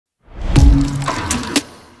Hello,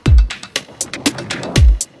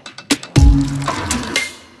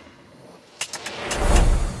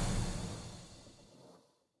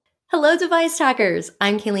 Device Talkers.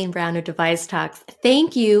 I'm Kayleen Brown of Device Talks.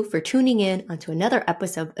 Thank you for tuning in onto another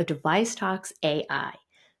episode of DeviceTalks AI.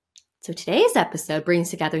 So today's episode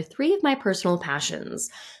brings together three of my personal passions: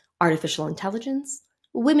 artificial intelligence,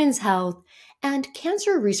 women's health, and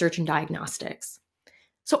cancer research and diagnostics.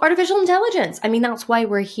 So artificial intelligence, that's why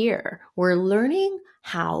we're here. We're learning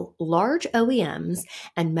how large OEMs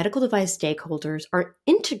and medical device stakeholders are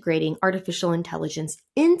integrating artificial intelligence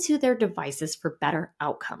into their devices for better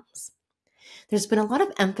outcomes. There's been a lot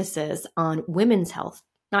of emphasis on women's health,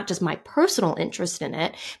 not just my personal interest in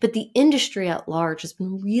it, but the industry at large has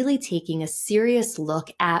been really taking a serious look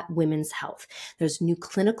at women's health. There's new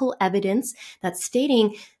clinical evidence that's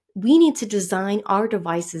stating we need to design our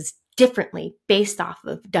devices differently based off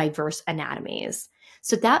of diverse anatomies.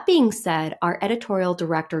 So that being said, our editorial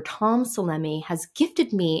director, Tom Salemi, has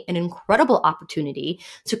gifted me an incredible opportunity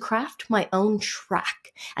to craft my own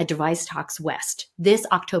track at Device Talks West this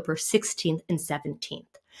October 16th and 17th.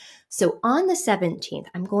 So on the 17th,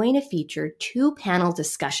 I'm going to feature two panel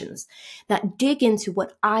discussions that dig into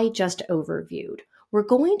what I just overviewed. We're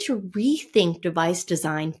going to rethink device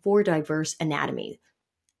design for diverse anatomy.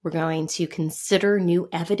 We're going to consider new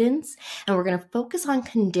evidence, and we're going to focus on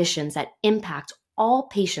conditions that impact all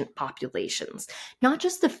patient populations, not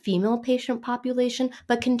just the female patient population,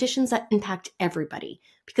 but conditions that impact everybody,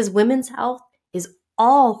 because women's health is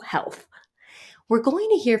all health. We're going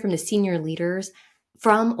to hear from the senior leaders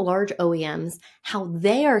from large OEMs how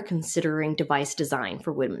they are considering device design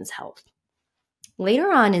for women's health.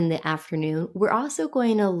 Later on in the afternoon, we're also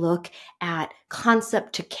going to look at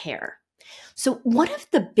concept to care. So one of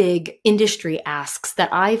the big industry asks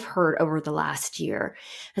that I've heard over the last year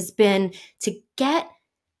has been to get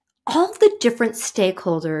all the different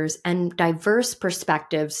stakeholders and diverse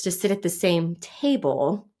perspectives to sit at the same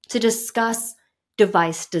table to discuss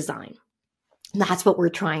device design. And that's what we're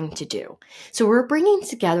trying to do. So we're bringing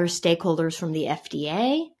together stakeholders from the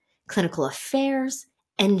FDA, clinical affairs,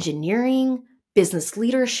 engineering, business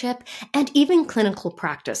leadership, and even clinical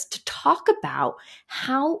practice to talk about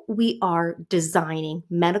how we are designing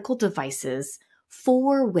medical devices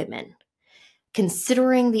for women,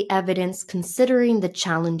 considering the evidence, considering the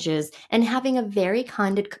challenges, and having a very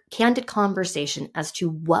candid conversation as to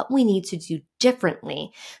what we need to do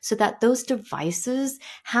differently so that those devices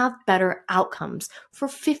have better outcomes for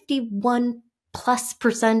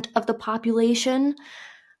 51+% of the population.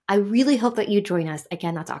 I really hope that you join us.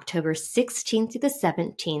 Again, that's October 16th to the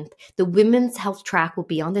 17th. The women's health track will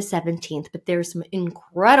be on the 17th, but there's some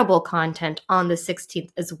incredible content on the 16th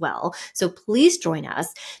as well. So please join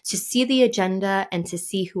us to see the agenda and to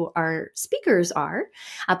see who our speakers are.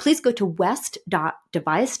 Please go to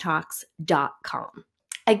west.devicetalks.com.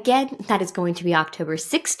 Again, that is going to be October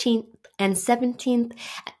 16th and 17th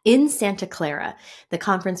in Santa Clara. The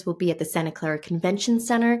conference will be at the Santa Clara Convention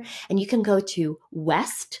Center, and you can go to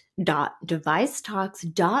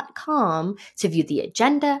west.devicetalks.com to view the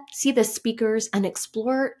agenda, see the speakers, and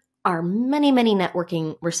explore our many, many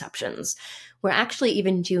networking receptions. We're actually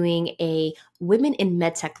even doing a Women in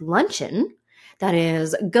MedTech luncheon that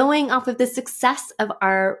is going off of the success of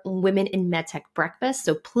our Women in MedTech breakfast.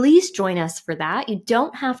 So please join us for that. You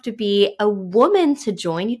don't have to be a woman to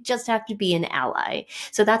join. You just have to be an ally.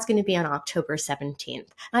 So that's going to be on October 17th.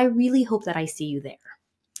 I really hope that I see you there.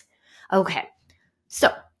 Okay.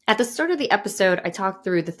 So at the start of the episode, I talked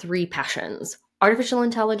through the three passions: artificial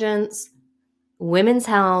intelligence, women's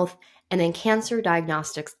health, and then cancer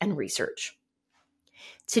diagnostics and research.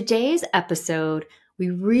 Today's episode, we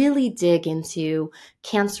really dig into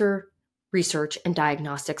cancer research and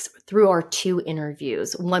diagnostics through our two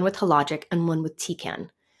interviews, one with Hologic and one with TCAN.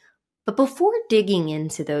 But before digging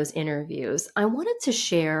into those interviews, I wanted to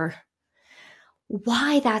share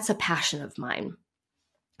why that's a passion of mine.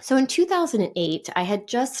 So in 2008, I had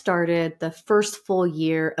just started the first full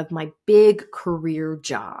year of my big career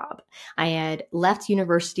job. I had left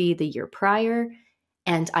university the year prior,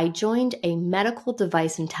 and I joined a medical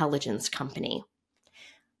device intelligence company.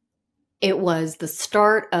 It was the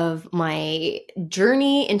start of my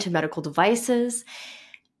journey into medical devices.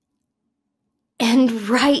 And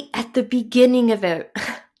right at the beginning of it,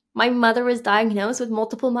 my mother was diagnosed with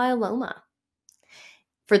multiple myeloma.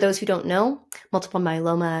 For those who don't know, multiple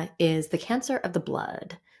myeloma is the cancer of the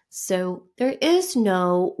blood. So there is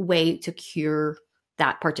no way to cure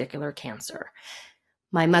that particular cancer.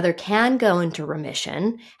 My mother can go into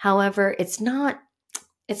remission. However, it's not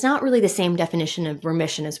really the same definition of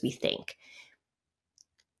remission as we think.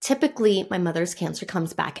 Typically, my mother's cancer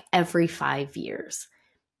comes back every 5 years.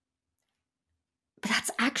 But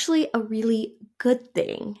that's actually a really good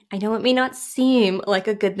thing. I know it may not seem like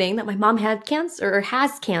a good thing that my mom had cancer or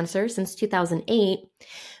has cancer since 2008,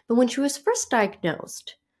 but when she was first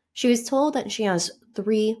diagnosed, she was told that she has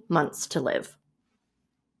 3 months to live.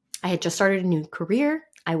 I had just started a new career.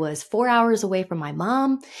 I was 4 hours away from my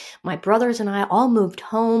mom. My brothers and I all moved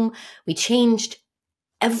home. We changed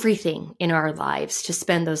everything in our lives to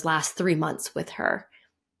spend those last 3 months with her.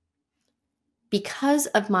 Because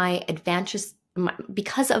of my advances,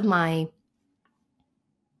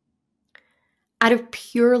 out of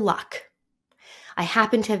pure luck, I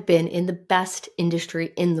happen to have been in the best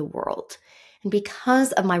industry in the world. And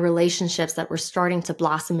because of my relationships that were starting to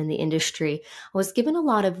blossom in the industry, I was given a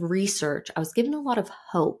lot of research. I was given a lot of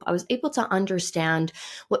hope. I was able to understand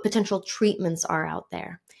what potential treatments are out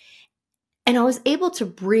there. And I was able to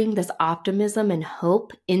bring this optimism and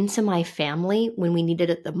hope into my family when we needed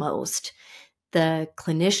it the most. The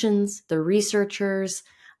clinicians, the researchers,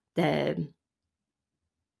 the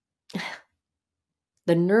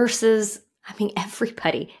nurses, I mean,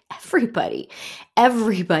 everybody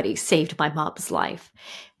saved my mom's life.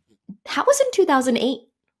 That was in 2008.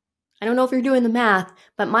 I don't know if you're doing the math,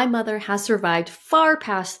 but my mother has survived far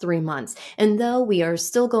past 3 months. And though we are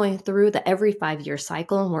still going through the every 5-year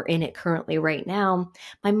cycle, and we're in it currently right now,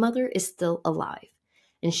 my mother is still alive.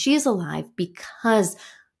 And she is alive because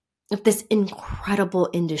of this incredible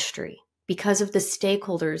industry, because of the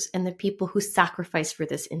stakeholders and the people who sacrifice for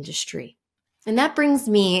this industry. And that brings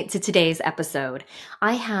me to today's episode.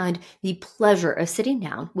 I had the pleasure of sitting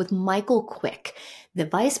down with Michael Quick, the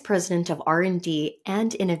Vice President of R&D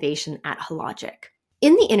and Innovation at Hologic.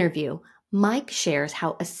 In the interview, Mike shares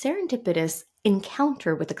how a serendipitous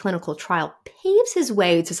encounter with a clinical trial paves his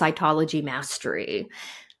way to cytology mastery.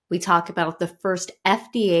 We talk about the first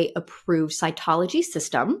FDA-approved cytology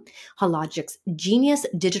system, Hologic's Genius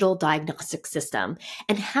Digital Diagnostic System,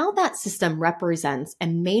 and how that system represents a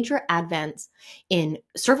major advance in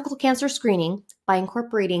cervical cancer screening by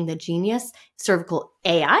incorporating the Genius cervical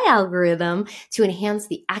AI algorithm to enhance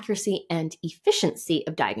the accuracy and efficiency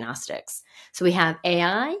of diagnostics. So we have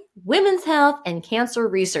AI, women's health, and cancer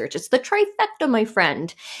research. It's the trifecta, my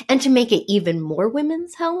friend. And to make it even more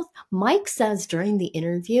women's health, Mike says during the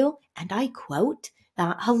interview, and I quote,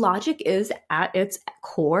 that Hologic is at its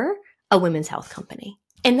core a women's health company.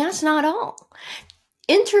 And that's not all.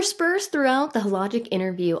 Interspersed throughout the Hologic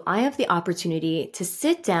interview, I have the opportunity to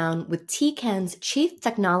sit down with TCAN's Chief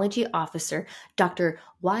Technology Officer, Dr.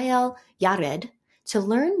 Wael Yared, to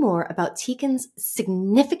learn more about TCAN's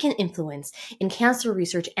significant influence in cancer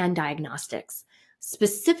research and diagnostics.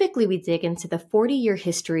 Specifically, we dig into the 40-year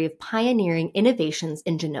history of pioneering innovations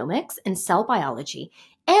in genomics and cell biology,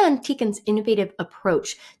 and TCAN's innovative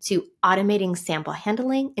approach to automating sample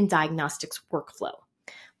handling and diagnostics workflow.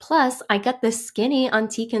 Plus, I got the skinny on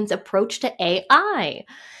TCAN's approach to AI.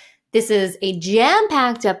 This is a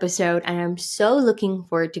jam-packed episode, and I'm so looking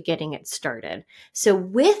forward to getting it started. So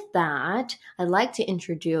with that, I'd like to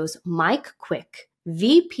introduce Mike Quick,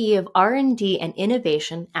 VP of R&D and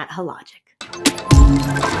Innovation at Hologic.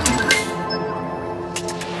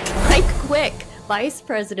 Mike Quick, Vice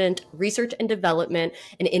President, Research and Development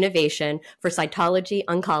and Innovation for Cytology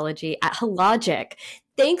Oncology at Hologic.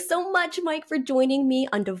 Thanks so much, Mike, for joining me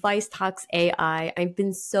on DeviceTalks AI. I've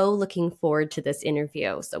been so looking forward to this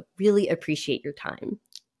interview, so really appreciate your time.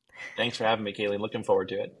 Thanks for having me, Kayleen. Looking forward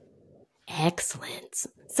to it. Excellent.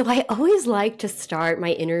 So I always like to start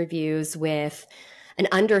my interviews with an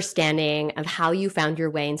understanding of how you found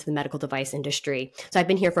your way into the medical device industry. So I've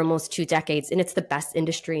been here for almost 2 decades, and it's the best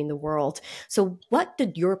industry in the world. So what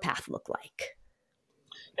did your path look like?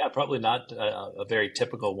 Yeah, probably not a very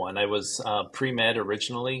typical one. I was pre-med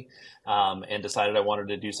originally and decided I wanted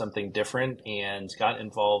to do something different and got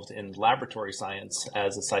involved in laboratory science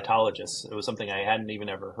as a cytologist. It was something I hadn't even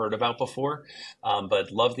ever heard about before,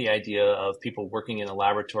 but loved the idea of people working in a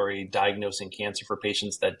laboratory diagnosing cancer for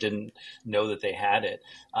patients that didn't know that they had it,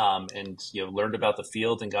 and learned about the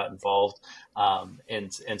field and got involved.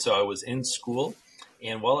 And so I was in school.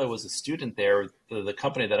 And while I was a student there, the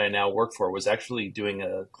company that I now work for was actually doing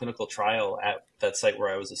a clinical trial at that site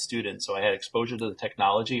where I was a student. So I had exposure to the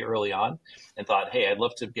technology early on and thought, hey, I'd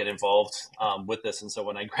love to get involved with this. And so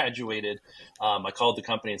when I graduated, I called the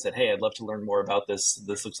company and said, hey, I'd love to learn more about this.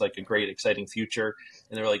 This looks like a great, exciting future.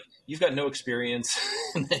 And they were like, you've got no experience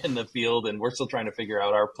in the field, and we're still trying to figure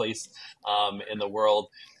out our place in the world.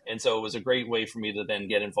 And so it was a great way for me to then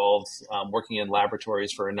get involved working in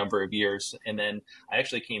laboratories for a number of years. And then I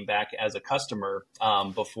actually came back as a customer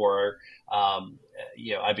before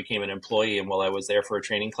I became an employee, and while I was there for a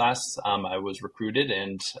training class, I was recruited,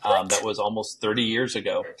 and that was almost 30 years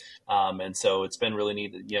ago. And so it's been really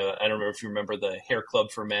neat. I don't know if you remember the Hair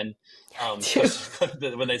Club for Men,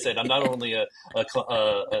 when they said, "I'm not only the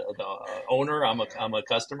owner, I'm a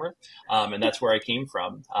customer," and that's where I came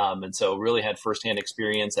from. And so really had firsthand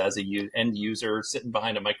experience as a end user, sitting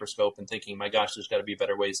behind a microscope and thinking, "My gosh, there's got to be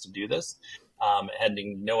better ways to do this."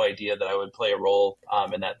 Having no idea that I would play a role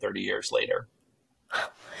in that 30 years later.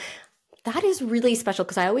 That is really special,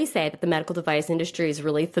 because I always say that the medical device industry is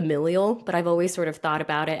really familial, but I've always sort of thought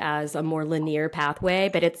about it as a more linear pathway.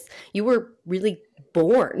 But you were really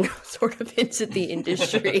born sort of into the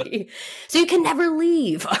industry, so you can never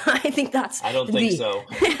leave. I think I don't think so.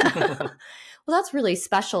 Well, that's really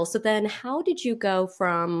special. So then how did you go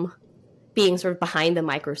from being sort of behind the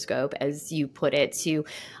microscope, as you put it, to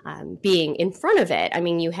being in front of it? I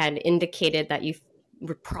mean, you had indicated that you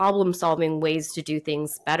were problem solving ways to do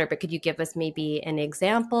things better, but could you give us maybe an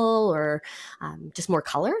example or just more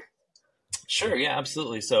color? Sure. Yeah,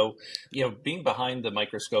 absolutely. So, being behind the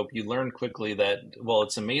microscope, you learn quickly that, well,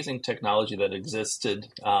 it's amazing technology that existed,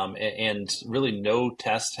 and really no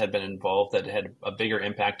test had been involved that had a bigger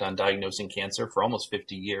impact on diagnosing cancer for almost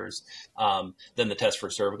 50 years than the test for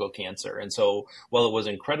cervical cancer. And so, while it was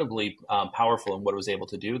incredibly powerful in what it was able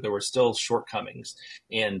to do, there were still shortcomings.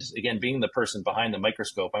 And again, being the person behind the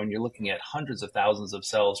microscope, I mean, you're looking at hundreds of thousands of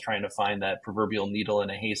cells trying to find that proverbial needle in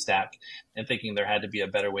a haystack, and thinking there had to be a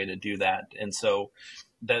better way to do that. And so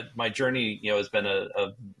that my journey, has been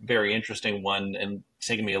a very interesting one and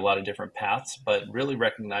taken me a lot of different paths, but really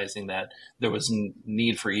recognizing that there was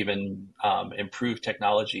need for even improved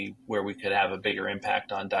technology where we could have a bigger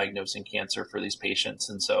impact on diagnosing cancer for these patients.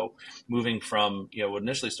 And so moving from, what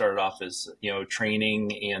initially started off as,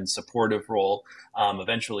 training and supportive role,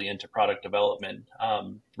 eventually into product development,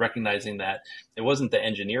 recognizing that it wasn't the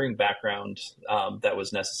engineering background that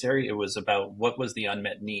was necessary. It was about what was the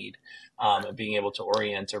unmet need, and being able to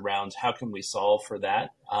orient around how can we solve for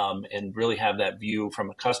that, and really have that view from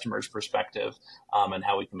a customer's perspective, and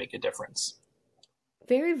how we can make a difference.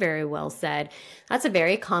 Very, very well said. That's a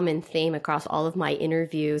very common theme across all of my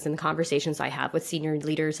interviews and conversations I have with senior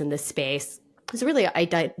leaders in this space. It's really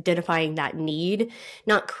identifying that need,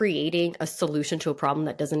 not creating a solution to a problem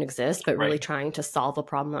that doesn't exist, but really trying to solve a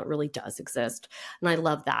problem that really does exist. And I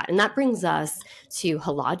love that. And that brings us to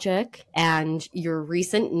Hologic and your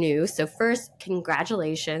recent news. So first,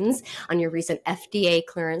 congratulations on your recent FDA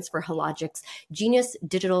clearance for Hologic's Genius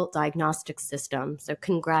Digital Diagnostics System. So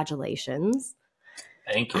congratulations.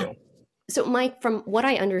 Thank you. So Mike, from what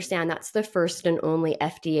I understand, that's the first and only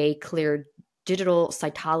FDA-cleared digital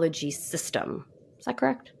cytology system. Is that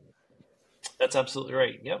correct? That's absolutely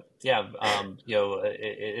right. Yep. Yeah.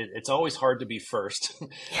 It's always hard to be first.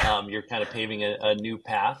 You're kind of paving a new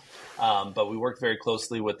path. But we worked very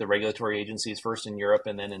closely with the regulatory agencies, first in Europe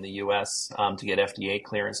and then in the US, to get FDA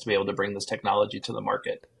clearance to be able to bring this technology to the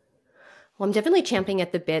market. Well, I'm definitely champing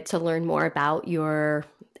at the bit to learn more about your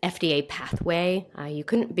FDA pathway. You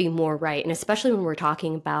couldn't be more right. And especially when we're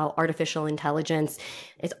talking about artificial intelligence,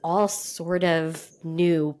 it's all sort of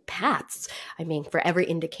new paths. I mean, for every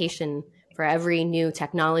indication, for every new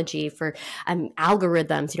technology, for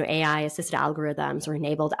algorithms, AI-assisted algorithms or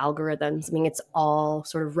enabled algorithms. I mean, it's all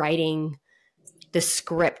sort of writing the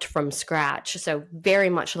script from scratch. So very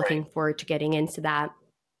much looking forward to getting into that.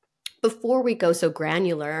 Before we go so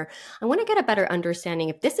granular, I want to get a better understanding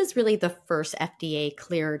if this is really the first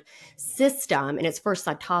FDA-cleared system and its first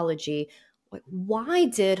cytology. Why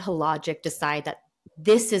did Hologic decide that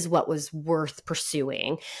this is what was worth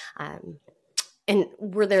pursuing? And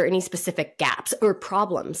were there any specific gaps or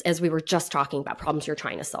problems, as we were just talking about, problems you're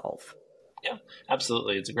trying to solve? Yeah,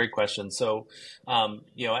 absolutely. It's a great question. So,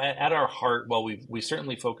 at our heart, while we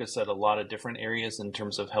certainly focus at a lot of different areas in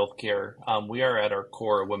terms of healthcare, we are at our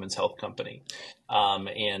core a women's health company.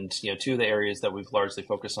 And two of the areas that we've largely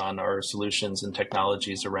focused on are solutions and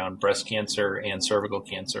technologies around breast cancer and cervical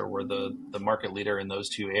cancer. We're the market leader in those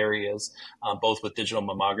two areas, both with digital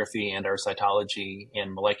mammography and our cytology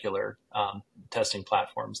and molecular testing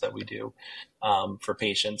platforms that we do for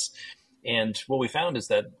patients. And what we found is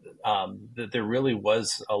that there really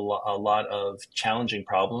was a lot of challenging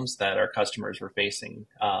problems that our customers were facing.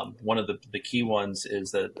 One of the key ones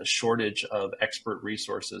is that a shortage of expert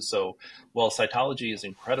resources. So while cytology is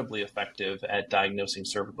incredibly effective at diagnosing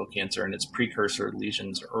cervical cancer and its precursor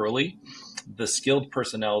lesions early, the skilled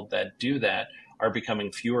personnel that do that are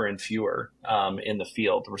becoming fewer and fewer in the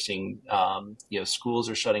field. We're seeing, schools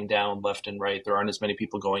are shutting down left and right. There aren't as many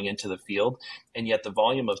people going into the field, and yet the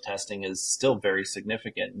volume of testing is still very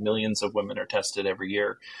significant. Millions of women are tested every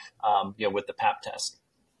year, with the Pap test.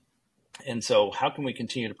 And so how can we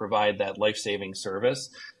continue to provide that life-saving service,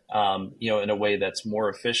 in a way that's more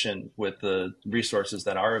efficient with the resources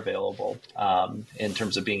that are available, in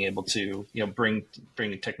terms of being able to, bring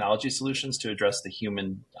technology solutions to address the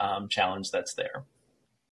human challenge that's there?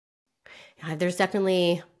 There's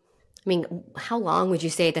definitely, how long would you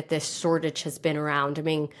say that this shortage has been around?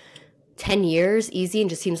 10 years, easy, and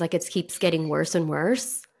just seems like it keeps getting worse and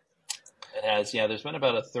worse. It has, yeah. There's been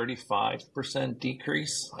about a 35%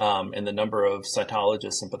 decrease in the number of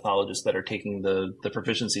cytologists and pathologists that are taking the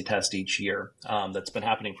proficiency test each year. That's been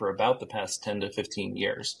happening for about the past 10 to 15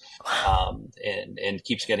 years, and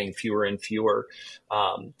keeps getting fewer and fewer.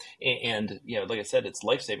 Like I said, it's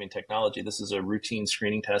life-saving technology. This is a routine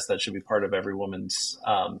screening test that should be part of every woman's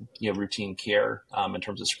routine care in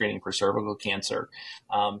terms of screening for cervical cancer,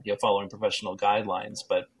 following professional guidelines.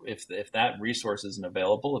 But if that resource isn't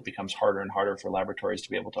available, it becomes harder and harder for laboratories to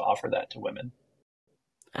be able to offer that to women.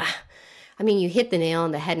 You hit the nail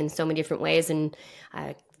on the head in so many different ways. And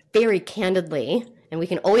very candidly, and we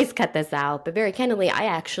can always cut this out, but very candidly, I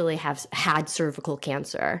actually have had cervical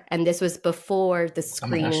cancer. And this was before the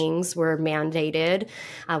screenings were mandated,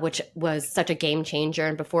 which was such a game changer.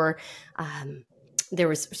 And before there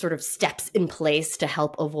was sort of steps in place to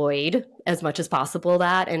help avoid as much as possible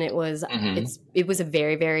that. And it was, it was a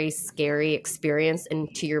very, very scary experience. And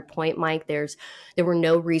to your point, Mike, there were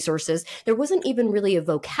no resources. There wasn't even really a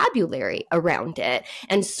vocabulary around it.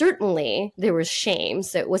 And certainly there was shame.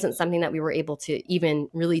 So it wasn't something that we were able to even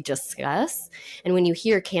really discuss. And when you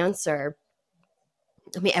hear cancer,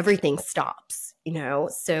 everything stops,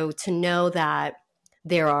 So to know that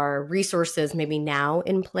there are resources maybe now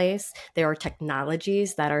in place. There are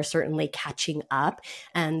technologies that are certainly catching up.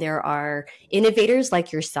 And there are innovators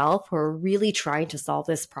like yourself who are really trying to solve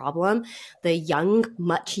this problem. The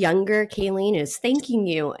much younger Kayleen is thanking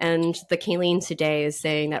you. And the Kayleen today is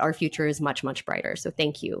saying that our future is much, much brighter. So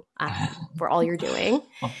thank you for all you're doing.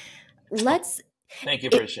 Thank you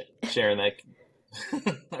for sharing that.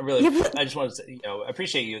 I just want to say, I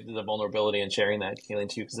appreciate the vulnerability and sharing that, Kayleen,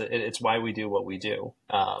 too, because it's why we do what we do.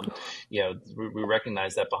 We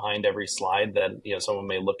recognize that behind every slide that, someone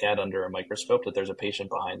may look at under a microscope, that there's a patient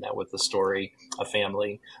behind that with a story, a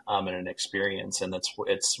family, and an experience. And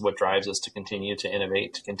it's what drives us to continue to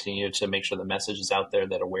innovate, to continue to make sure the message is out there,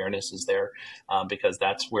 that awareness is there, because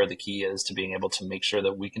that's where the key is to being able to make sure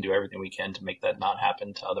that we can do everything we can to make that not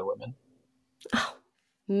happen to other women. Oh.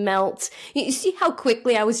 Melt. You see how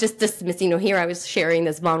quickly I was just dismissing, here I was sharing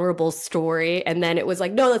this vulnerable story, and then it was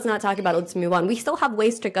like, no, let's not talk about it, let's move on. We still have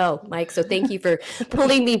ways to go, Mike, so thank you for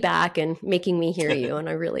pulling me back and making me hear you, and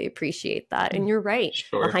I really appreciate that. And you're right.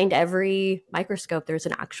 Sure. Behind every microscope, there's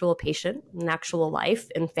an actual patient, an actual life,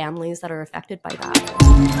 and families that are affected by that.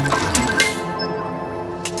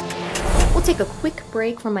 We'll take a quick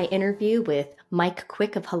break from my interview with Mike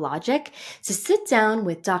Quick of Hologic to sit down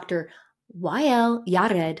with Dr. Wael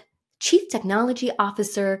Yared, Chief Technology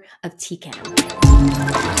Officer of TCAN.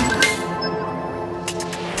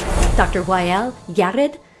 Dr. Wael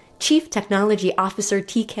Yared, Chief Technology Officer,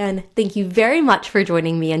 TCAN, thank you very much for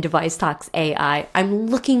joining me on DeviceTalks AI. I'm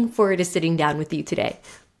looking forward to sitting down with you today.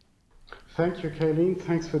 Thank you, Kayleen.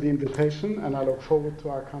 Thanks for the invitation, and I look forward to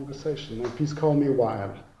our conversation. And please call me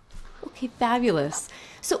Wael. Okay, fabulous.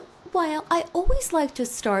 So, Wael, I always like to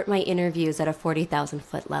start my interviews at a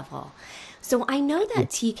 40,000-foot level. So I know that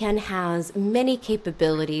TCAN has many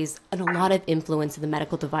capabilities and a lot of influence in the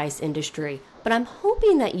medical device industry, but I'm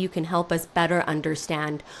hoping that you can help us better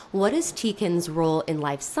understand what is TCAN's role in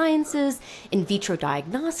life sciences, in vitro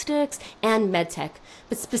diagnostics, and medtech,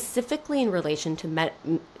 but specifically in relation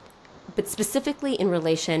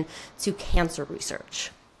to cancer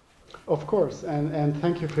research. Of course, and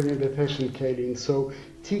thank you for the invitation, Kayleen. So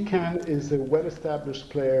TCAN is a well-established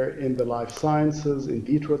player in the life sciences, in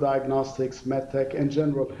vitro diagnostics, medtech, and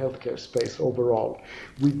general healthcare space overall.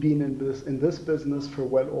 We've been in this business for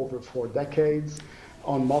well over 4 decades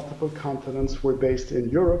on multiple continents. We're based in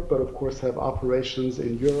Europe, but of course have operations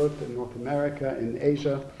in Europe, in North America, in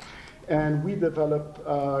Asia. And we develop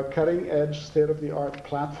cutting-edge, state-of-the-art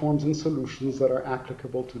platforms and solutions that are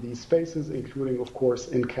applicable to these spaces, including, of course,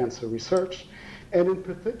 in cancer research. And in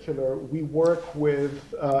particular, we work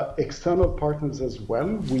with external partners as well.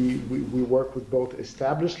 We work with both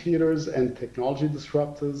established leaders and technology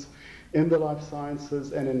disruptors in the life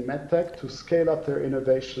sciences and in medtech to scale up their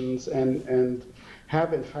innovations and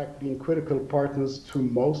have in fact been critical partners to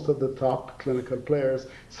most of the top clinical players,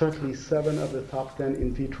 certainly 7 of the top 10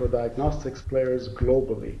 in vitro diagnostics players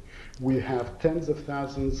globally. We have tens of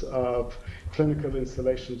thousands of clinical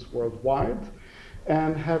installations worldwide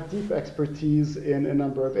and have deep expertise in a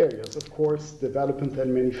number of areas. Of course, development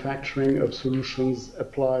and manufacturing of solutions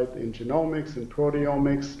applied in genomics, in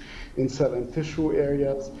proteomics, in cell and tissue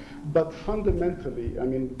areas. But fundamentally, I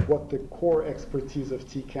mean, what the core expertise of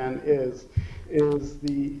TCAN is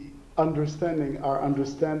our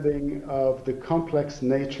understanding of the complex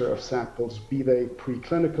nature of samples, be they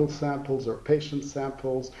preclinical samples or patient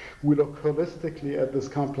samples. We look holistically at this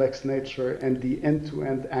complex nature and the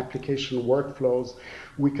end-to-end application workflows.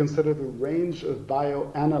 We consider the range of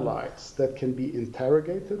bioanalytes that can be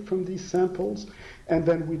interrogated from these samples, and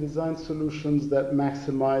then we design solutions that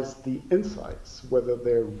maximize the insights, whether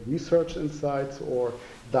they're research insights or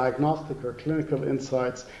diagnostic or clinical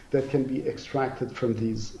insights that can be extracted from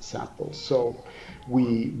these samples. So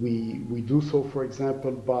we do so, for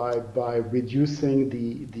example, by reducing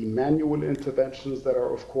the manual interventions that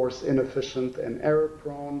are, of course, inefficient and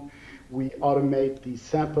error-prone. We automate the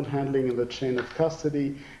sample handling in the chain of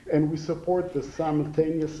custody, and we support the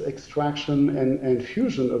simultaneous extraction and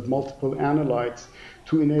fusion of multiple analytes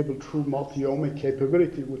to enable true multi-omic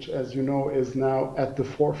capability, which, as you know, is now at the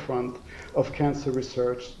forefront of cancer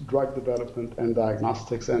research, drug development, and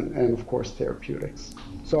diagnostics, and of course, therapeutics.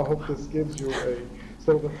 So I hope this gives you a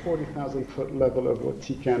sort of a 40,000-foot level of what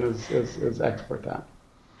TCAN is expert at.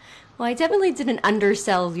 Well, I definitely didn't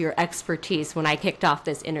undersell your expertise when I kicked off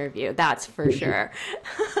this interview, that's for sure.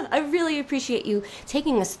 I really appreciate you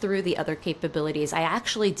taking us through the other capabilities. I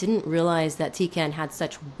actually didn't realize that TCAN had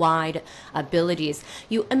such wide abilities.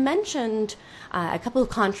 You mentioned a couple of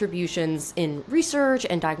contributions in research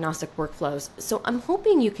and diagnostic workflows. So I'm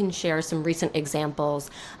hoping you can share some recent examples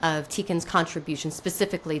of TCAN's contribution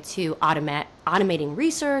specifically to automating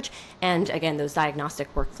research and, again, those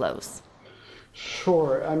diagnostic workflows.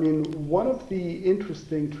 Sure. I mean, one of the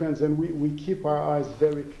interesting trends, and we keep our eyes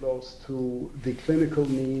very close to the clinical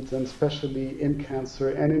needs, and especially in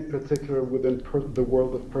cancer, and in particular within the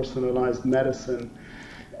world of personalized medicine.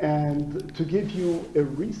 And to give you a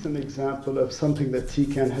recent example of something that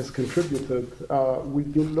TCAN has contributed,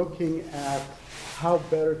 we've been looking at how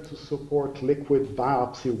better to support liquid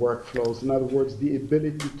biopsy workflows. In other words, the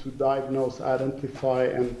ability to diagnose, identify,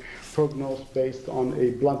 and prognose based on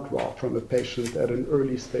a blood draw from a patient at an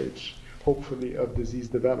early stage, hopefully, of disease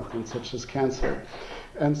development, such as cancer.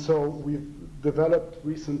 And so we've developed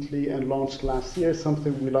recently and launched last year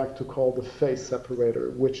something we like to call the phase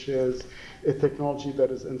separator, which is a technology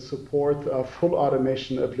that is in support of full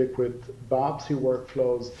automation of liquid biopsy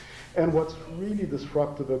workflows. And what's really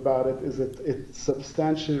disruptive about it is that it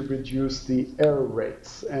substantially reduces the error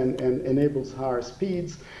rates and enables higher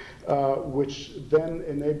speeds, which then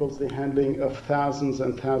enables the handling of thousands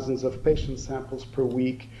and thousands of patient samples per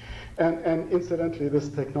week. And incidentally, this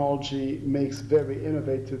technology makes very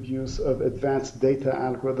innovative use of advanced data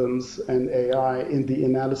algorithms and AI in the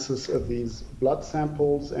analysis of these blood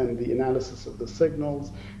samples and the analysis of the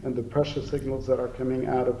signals and the pressure signals that are coming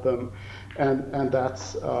out of them. And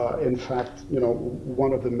that's, in fact,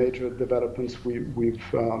 one of the major developments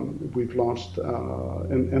we've launched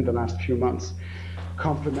in the last few months.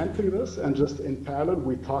 Complementing this, and just in parallel,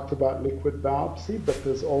 we talked about liquid biopsy, but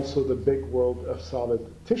there's also the big world of solid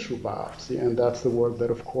tissue biopsy, and that's the world that,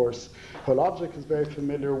 of course, Hologic is very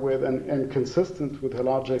familiar with, and consistent with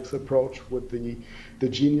Hologic's approach with the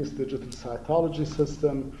Genius digital cytology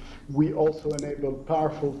system. We also enable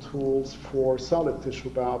powerful tools for solid tissue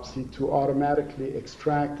biopsy to automatically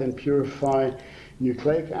extract and purify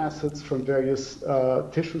nucleic acids from various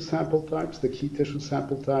tissue sample types, the key tissue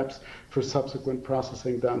sample types, for subsequent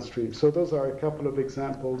processing downstream. So those are a couple of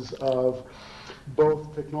examples of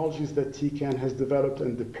both technologies that TCAN has developed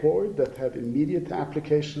and deployed that have immediate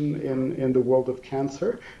application in the world of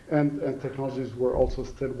cancer, and technologies we're also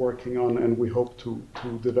still working on and we hope to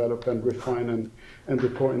develop and refine and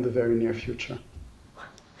deploy in the very near future.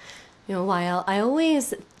 While I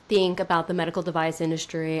always think about the medical device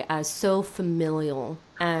industry as so familial,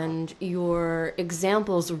 and your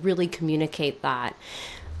examples really communicate that.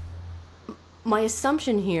 My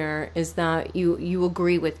assumption here is that you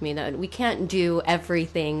agree with me that we can't do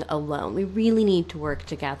everything alone. We really need to work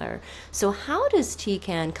together. So how does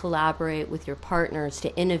TCAN collaborate with your partners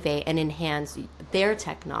to innovate and enhance their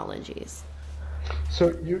technologies?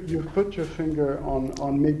 So you've put your finger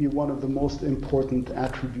on maybe one of the most important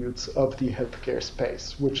attributes of the healthcare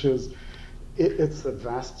space, which is It's a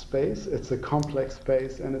vast space, it's a complex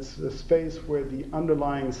space, and it's a space where the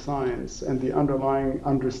underlying science and the underlying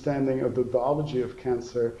understanding of the biology of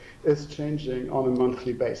cancer is changing on a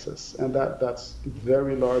monthly basis. And that's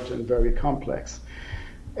very large and very complex.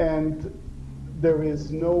 And there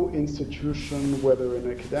is no institution, whether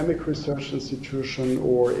an academic research institution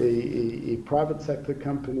or a private sector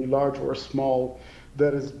company, large or small,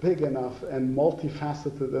 that is big enough and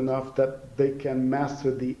multifaceted enough that they can master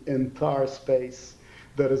the entire space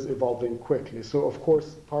that is evolving quickly. So, of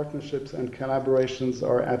course, partnerships and collaborations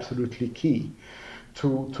are absolutely key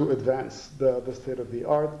to advance the state of the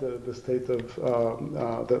art, the state of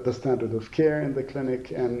the standard of care in the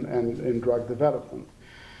clinic and in drug development.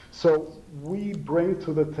 So we bring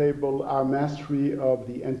to the table our mastery of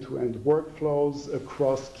the end-to-end workflows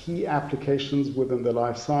across key applications within the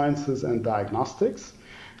life sciences and diagnostics.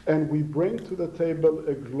 And we bring to the table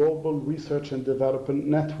a global research and development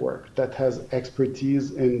network that has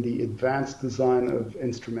expertise in the advanced design of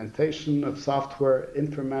instrumentation, of software,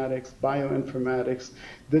 informatics, bioinformatics,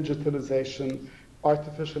 digitalization,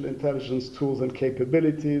 artificial intelligence tools and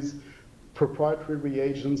capabilities, proprietary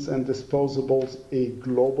reagents and disposables, a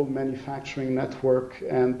global manufacturing network,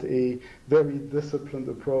 and a very disciplined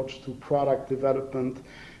approach to product development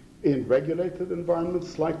in regulated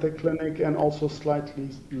environments like the clinic and also slightly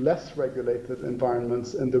less regulated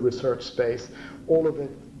environments in the research space. All of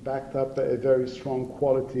it backed up by a very strong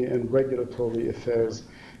quality and regulatory affairs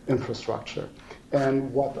infrastructure.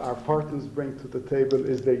 And what our partners bring to the table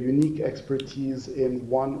is their unique expertise in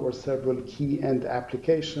one or several key end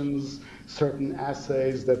applications, certain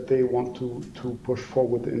assays that they want to push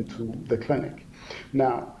forward into the clinic.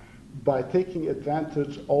 Now, by taking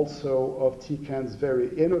advantage also of TCAN's very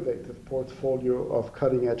innovative portfolio of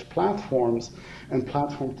cutting-edge platforms and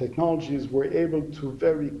platform technologies, we're able to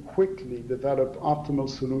very quickly develop optimal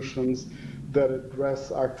solutions that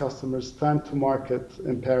address our customers' time-to-market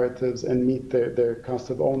imperatives and meet their cost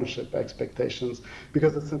of ownership expectations.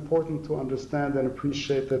 Because it's important to understand and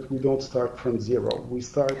appreciate that we don't start from zero. We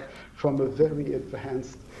start from a very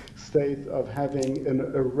advanced state of having an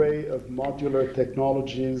array of modular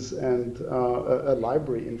technologies and a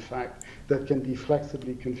library, in fact, that can be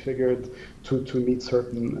flexibly configured to meet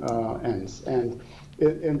certain ends. And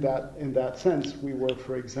in that sense, we were,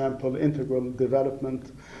 for example, integral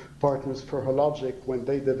development partners for Hologic when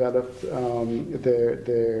they developed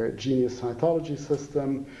their Genius cytology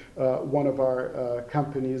system. One of our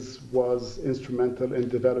companies was instrumental in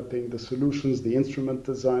developing the solutions, the instrument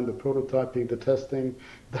design, the prototyping, the testing,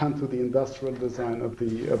 down to the industrial design of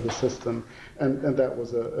the system. And that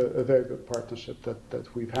was a very good partnership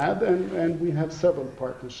that we've had. And we have several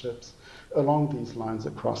partnerships along these lines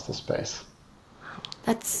across the space.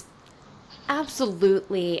 That's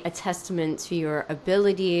absolutely a testament to your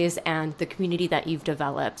abilities and the community that you've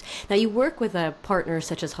developed. Now, you work with a partner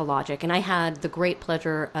such as Hologic, and I had the great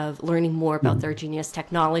pleasure of learning more about their Genius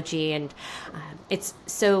technology, and it's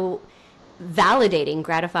so validating,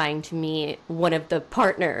 gratifying to me, one of the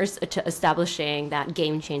partners to establishing that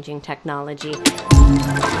game-changing technology.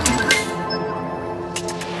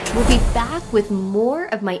 We'll be back with more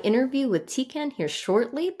of my interview with TCAN here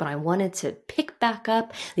shortly, but I wanted to pick back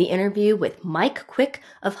up the interview with Mike Quick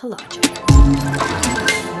of Hologic.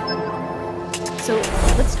 So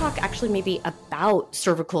let's talk actually maybe about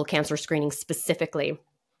cervical cancer screening specifically.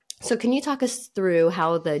 So can you talk us through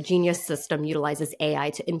how the Genius system utilizes AI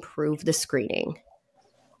to improve the screening?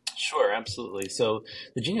 Sure, absolutely. So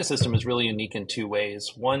the Genius system is really unique in two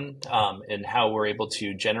ways. One, in how we're able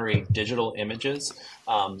to generate digital images.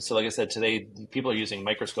 So like I said, today, people are using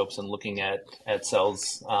microscopes and looking at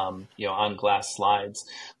cells, on glass slides.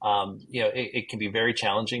 It can be very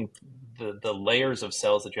challenging. The layers of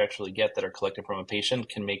cells that you actually get that are collected from a patient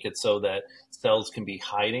can make it so that cells can be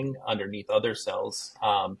hiding underneath other cells.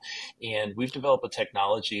 And we've developed a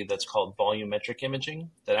technology that's called volumetric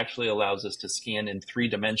imaging that actually allows us to scan in 3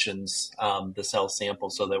 dimensions the cell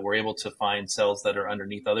sample so that we're able to find cells that are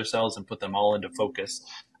underneath other cells and put them all into focus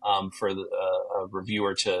for a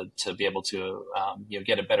reviewer to be able to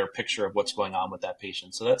get a better picture of what's going on with that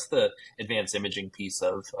patient. So that's the advanced imaging piece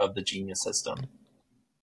of the Genius system.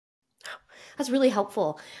 That's really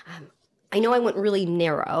helpful. I know I went really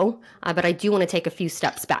narrow, but I do want to take a few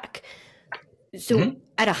steps back. So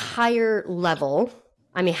at a higher level,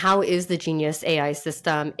 I mean, how is the Genius AI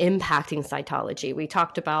system impacting cytology? We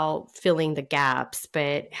talked about filling the gaps,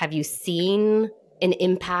 but have you seen an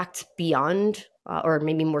impact beyond or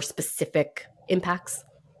maybe more specific impacts?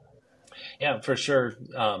 Yeah, for sure.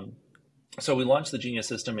 So we launched the Genius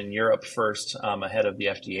system in Europe first, ahead of the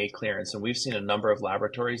FDA clearance, and we've seen a number of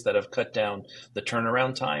laboratories that have cut down the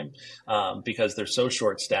turnaround time because they're so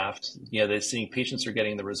short-staffed. They're seeing patients are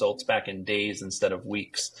getting the results back in days instead of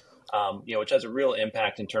weeks. Which has a real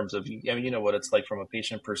impact in terms of, what it's like from a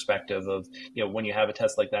patient perspective of, when you have a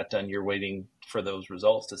test like that done, you're waiting for those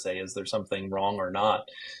results to say, is there something wrong or not?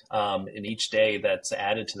 And each day that's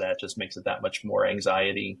added to that just makes it that much more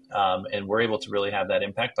anxiety. And we're able to really have that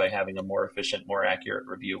impact by having a more efficient, more accurate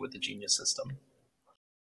review with the Genius system.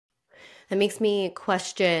 That makes me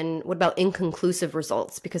question, what about inconclusive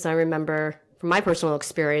results? Because I remember from my personal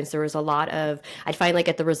experience, there was a lot of, I'd finally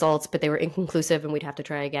get the results, but they were inconclusive and we'd have to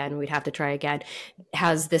try again. We'd have to try again.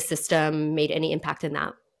 Has this system made any impact in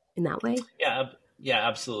that way? Yeah,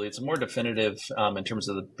 absolutely. It's more definitive in terms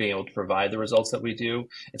of being able to provide the results that we do.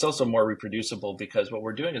 It's also more reproducible because what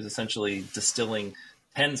we're doing is essentially distilling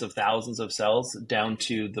tens of thousands of cells down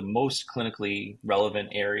to the most clinically relevant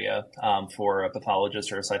area for a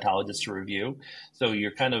pathologist or a cytologist to review. So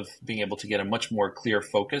you're kind of being able to get a much more clear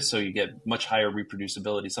focus. So you get much higher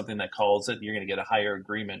reproducibility, something that calls it, you're going to get a higher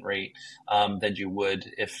agreement rate than you would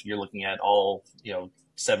if you're looking at all,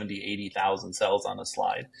 70, 80,000 cells on a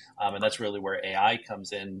slide. And that's really where AI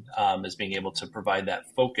comes in, is being able to provide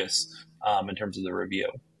that focus in terms of the review.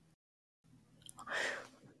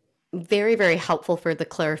 Very, very helpful for the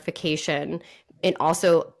clarification. And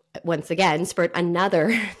also, once again, spurred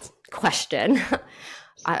another question.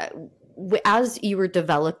 As you were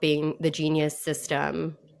developing the Genius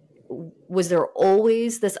system, was there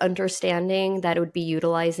always this understanding that it would be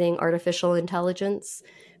utilizing artificial intelligence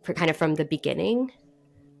from the beginning?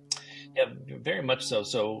 Yeah, very much so.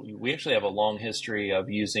 So we actually have a long history of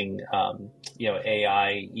using,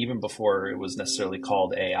 AI even before it was necessarily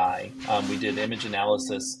called AI. We did image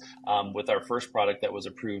analysis with our first product that was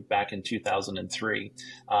approved back in 2003,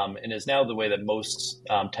 and is now the way that most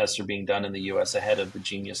tests are being done in the U.S. ahead of the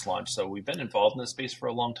Genius launch. So we've been involved in this space for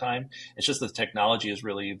a long time. It's just the technology has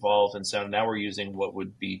really evolved, and so now we're using what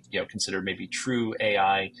would be considered maybe true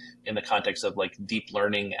AI in the context of like deep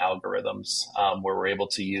learning algorithms, where we're able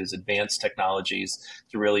to use advanced technologies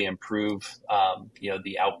to really improve,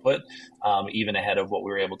 the output, even ahead of what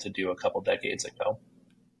we were able to do a couple decades ago.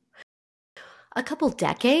 A couple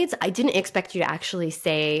decades? I didn't expect you to actually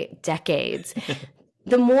say decades.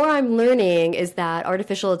 The more I'm learning is that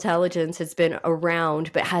artificial intelligence has been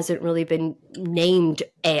around, but hasn't really been named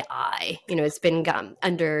AI. It's been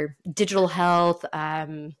under digital health.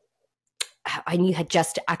 And you had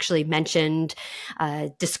just actually mentioned a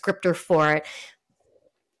descriptor for it.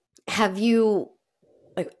 Have you,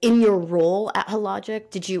 in your role at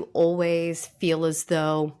Hologic, did you always feel as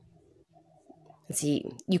though,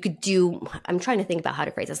 you could do, I'm trying to think about how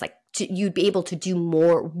to phrase this, you'd be able to do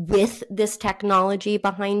more with this technology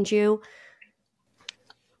behind you?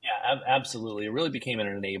 Yeah, absolutely. It really became an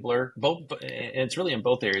enabler. It's really in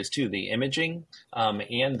both areas too, the imaging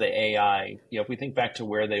and the AI. If we think back to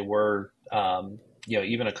where they were,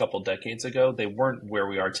 even a couple decades ago, they weren't where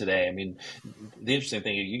we are today. I mean, the interesting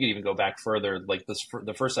thing, you could even go back further, like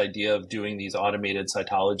the first idea of doing these automated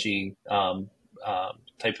cytology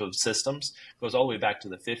type of systems goes all the way back to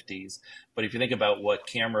the 50s. But if you think about what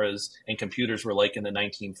cameras and computers were like in the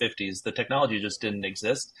 1950s, the technology just didn't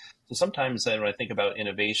exist. So sometimes when I think about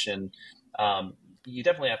innovation, you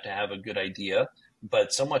definitely have to have a good idea,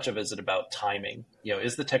 but so much of it is about timing.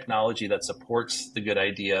 Is the technology that supports the good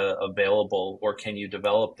idea available, or can you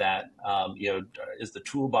develop that? Is the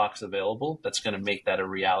toolbox available that's going to make that a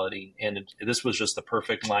reality? And this was just the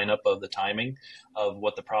perfect lineup of the timing of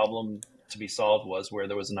what the problem to be solved was, where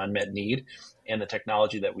there was an unmet need, and the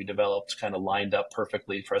technology that we developed kind of lined up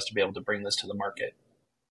perfectly for us to be able to bring this to the market.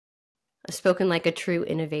 I've spoken like a true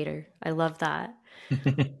innovator. I love that.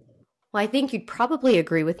 Well, I think you'd probably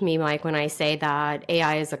agree with me, Mike, when I say that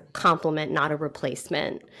AI is a complement, not a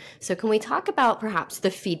replacement. So can we talk about perhaps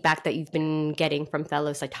the feedback that you've been getting from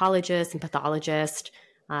fellow cytologists and pathologists,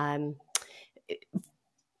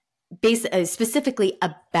 specifically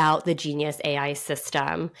about the Genius AI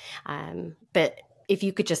system? But if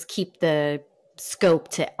you could just keep the scope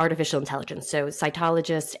to artificial intelligence, so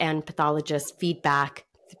cytologists and pathologists' feedback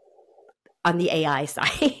on the AI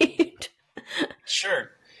side. Sure.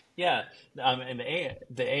 Yeah, and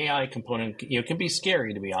the AI component, can be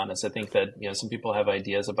scary, to be honest. I think that, some people have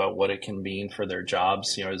ideas about what it can mean for their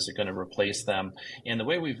jobs. Is it going to replace them? And the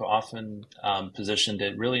way we've often positioned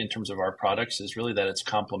it, really in terms of our products, is really that it's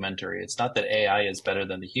complementary. It's not that AI is better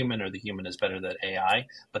than the human or the human is better than AI,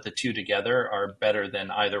 but the two together are better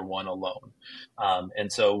than either one alone.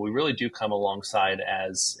 And so we really do come alongside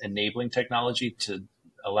as enabling technology to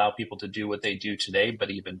allow people to do what they do today, but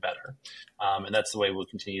even better. And that's the way we'll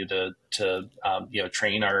continue to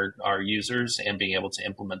train our users and being able to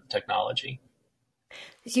implement the technology.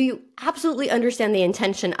 So you absolutely understand the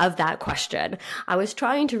intention of that question. I was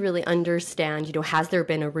trying to really understand, has there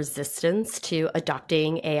been a resistance to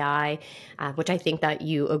adopting AI, which I think that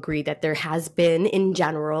you agree that there has been in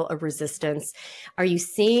general a resistance. Are you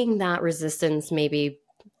seeing that resistance maybe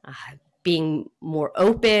being more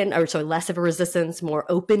open, or so less of a resistance, more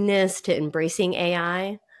openness to embracing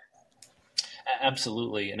AI?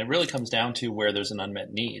 Absolutely. And it really comes down to where there's an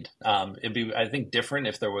unmet need. It'd be, I think, different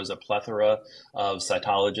if there was a plethora of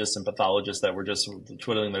cytologists and pathologists that were just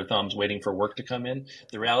twiddling their thumbs waiting for work to come in.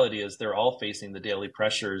 The reality is they're all facing the daily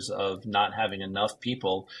pressures of not having enough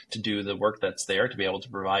people to do the work that's there to be able to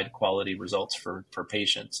provide quality results for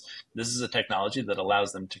patients. This is a technology that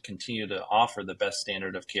allows them to continue to offer the best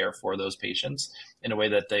standard of care for those patients in a way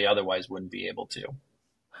that they otherwise wouldn't be able to.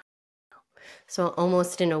 So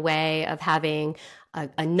almost in a way of having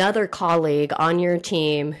another colleague on your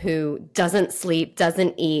team who doesn't sleep,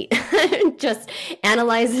 doesn't eat, just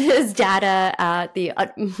analyzes data at the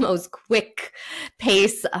utmost quick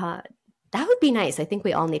pace. That would be nice. I think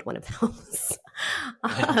we all need one of those.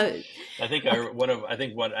 I'm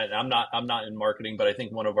not in marketing, but I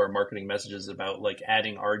think one of our marketing messages is about like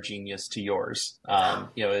adding our genius to yours.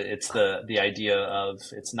 It's the idea of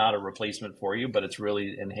it's not a replacement for you, but it's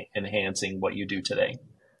really enhancing what you do today.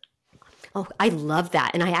 Oh, I love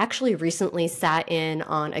that. And I actually recently sat in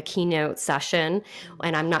on a keynote session,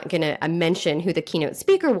 and I'm not going to mention who the keynote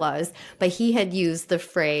speaker was, but he had used the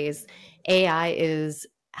phrase, AI is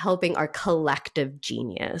helping our collective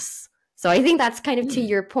genius. So I think that's kind of to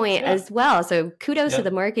your point as well. So kudos to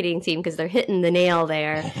the marketing team, because they're hitting the nail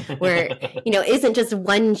there, where, isn't just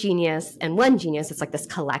one genius and one genius. It's like this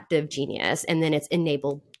collective genius. And then it's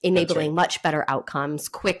enabling much better outcomes,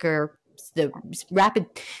 quicker, the rapid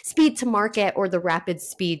speed to market or the rapid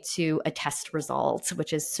speed to a test result,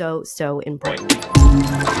 which is so, so important.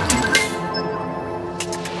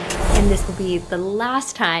 And this will be the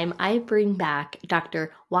last time I bring back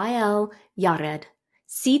Dr. Wael Yared,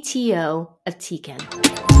 CTO of TCAN.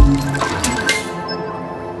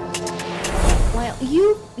 Well,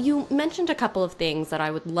 you mentioned a couple of things that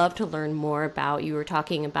I would love to learn more about. You were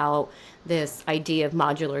talking about this idea of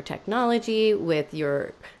modular technology with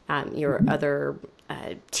your other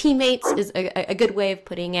teammates is a good way of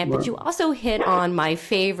putting it. But you also hit on my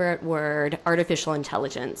favorite word, artificial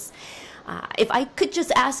intelligence. If I could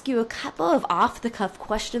just ask you a couple of off-the-cuff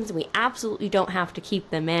questions, and we absolutely don't have to keep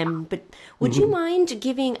them in, but would you mind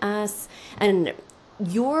giving us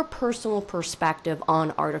your personal perspective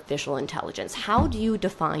on artificial intelligence? How do you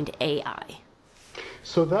define AI?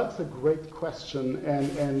 So that's a great question,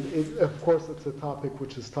 and of course it's a topic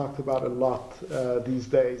which is talked about a lot these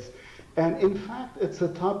days. And in fact, it's a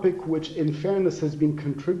topic which, in fairness, has been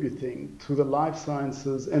contributing to the life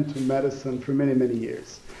sciences and to medicine for many, many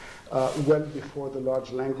years. Well before the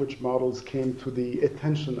large language models came to the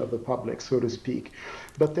attention of the public, so to speak.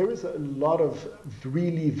 But there is a lot of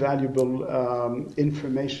really valuable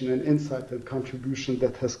information and insight and contribution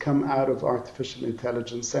that has come out of artificial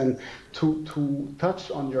intelligence. And to touch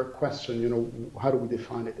on your question, how do we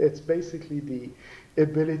define it? It's basically the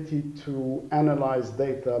ability to analyze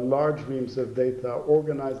data, large reams of data,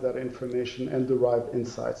 organize that information, and derive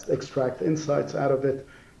insights, extract insights out of it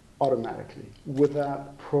automatically,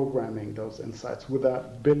 without programming those insights,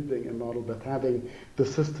 without building a model, but having the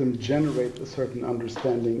system generate a certain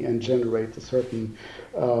understanding and generate a certain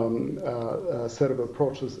set of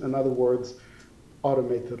approaches. In other words,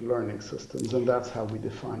 automated learning systems, and that's how we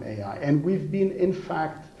define AI. And we've been, in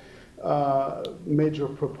fact, major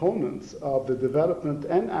proponents of the development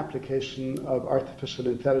and application of artificial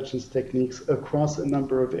intelligence techniques across a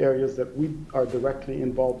number of areas that we are directly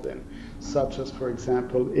involved in, such as, for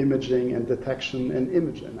example, imaging and detection and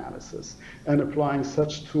image analysis, and applying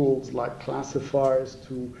such tools like classifiers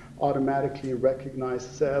to automatically recognize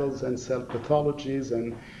cells and cell pathologies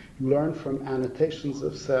and learn from annotations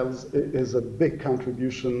of cells is a big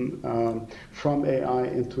contribution from AI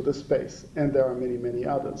into the space, and there are many, many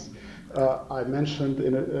others. I mentioned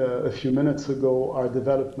a few minutes ago our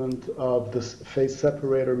development of this phase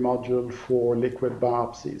separator module for liquid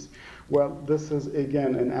biopsies. Well, this is,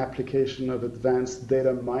 again, an application of advanced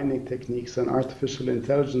data mining techniques and artificial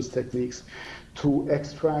intelligence techniques to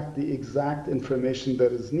extract the exact information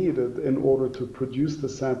that is needed in order to produce the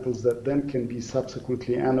samples that then can be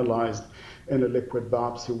subsequently analyzed in a liquid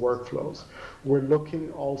biopsy workflows. We're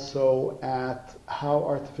looking also at how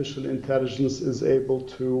artificial intelligence is able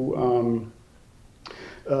to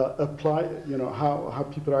apply, how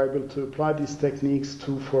people are able to apply these techniques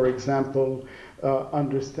to, for example,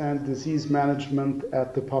 understand disease management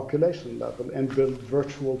at the population level and build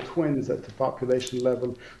virtual twins at the population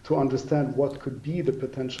level to understand what could be the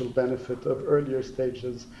potential benefit of earlier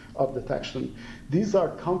stages of detection. These are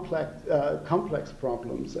complex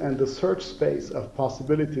problems, and the search space of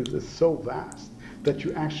possibilities is so vast that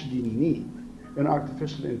you actually need an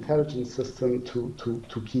artificial intelligence system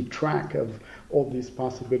to keep track of all these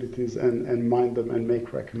possibilities and mine them and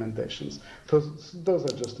make recommendations. Those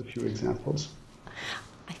are just a few examples.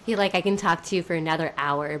 I feel like I can talk to you for another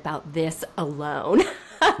hour about this alone,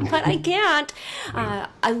 but I can't.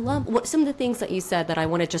 I love some of the things that you said that I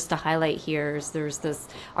wanted just to highlight here is there's this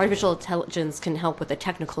artificial intelligence can help with a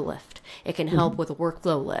technical lift. It can help with a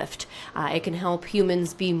workflow lift. It can help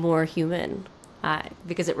humans be more human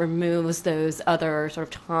because it removes those other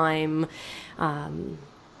sort of time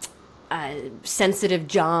sensitive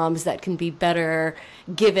jobs that can be better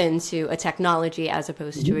given to a technology as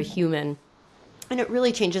opposed to a human. And it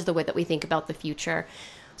really changes the way that we think about the future.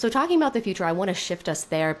 So talking about the future, I want to shift us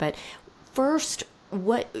there. But first,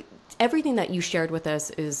 everything that you shared with us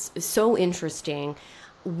is so interesting.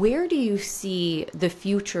 Where do you see the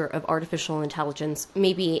future of artificial intelligence,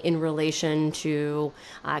 maybe in relation to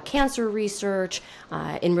cancer research,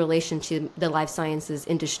 in relation to the life sciences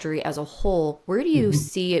industry as a whole? Where do you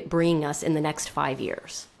see it bringing us in the next 5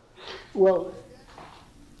 years? Well,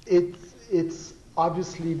 it's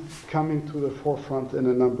obviously coming to the forefront in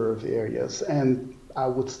a number of areas, and I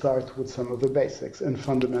would start with some of the basics in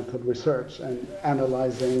fundamental research and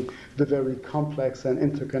analyzing the very complex and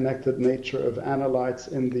interconnected nature of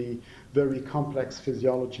analytes in the very complex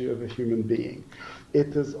physiology of a human being.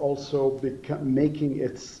 It is also making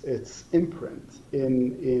its imprint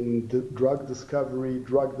in the drug discovery,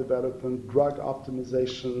 drug development, drug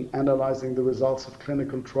optimization, analyzing the results of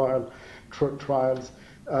clinical trials,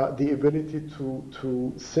 the ability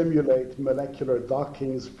to simulate molecular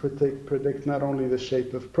dockings, predict not only the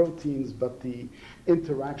shape of proteins, but the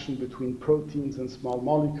interaction between proteins and small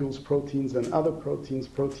molecules, proteins and other proteins,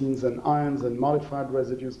 proteins and ions and modified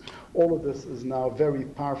residues. All of this is now very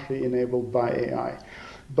powerfully enabled by AI.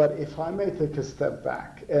 But if I may take a step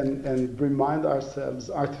back and remind ourselves,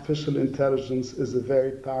 artificial intelligence is a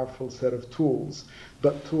very powerful set of tools,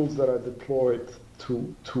 but tools that are deployed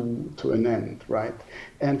to an end, right?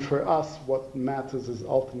 And for us, what matters is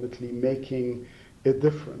ultimately making a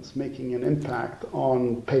difference, making an impact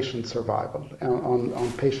on patient survival,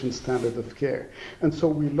 on patient standard of care. And so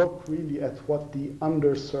we look really at what the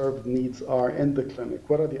underserved needs are in the clinic.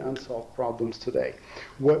 What are the unsolved problems today?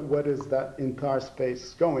 What is that entire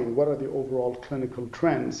space going? What are the overall clinical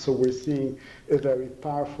trends? So we're seeing a very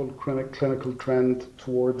powerful clinical trend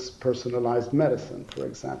towards personalized medicine, for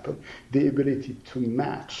example. The ability to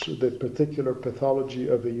match the particular pathology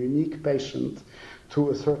of a unique patient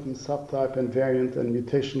to a certain subtype and variant and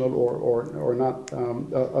mutational or not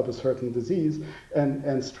of a certain disease, and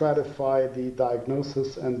stratify the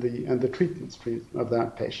diagnosis and the treatment stream of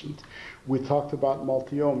that patient. We talked about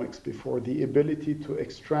multiomics before, the ability to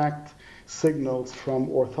extract signals from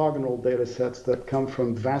orthogonal data sets that come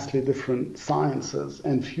from vastly different sciences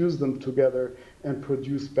and fuse them together and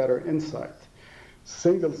produce better insight.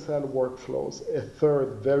 Single cell workflows, a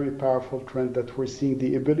third very powerful trend that we're seeing,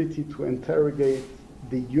 the ability to interrogate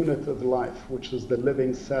the unit of life, which is the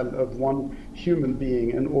living cell of one human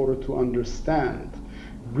being, in order to understand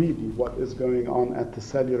really what is going on at the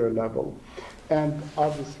cellular level. And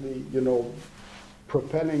obviously,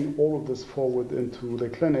 propelling all of this forward into the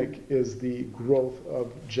clinic is the growth of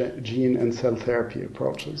gene and cell therapy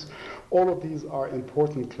approaches. All of these are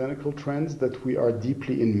important clinical trends that we are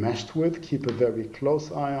deeply enmeshed with, keep a very close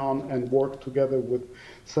eye on, and work together with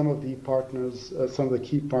some of the partners, some of the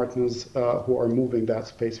key partners who are moving that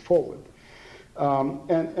space forward.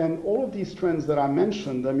 And all of these trends that I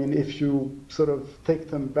mentioned, I mean, if you sort of take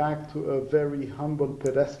them back to a very humble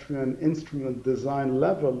pedestrian instrument design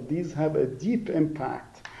level, these have a deep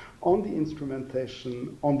impact on the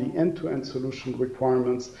instrumentation, on the end-to-end solution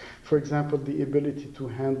requirements. For example, the ability to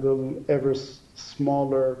handle ever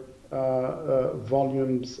smaller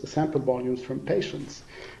sample volumes from patients.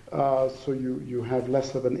 So you have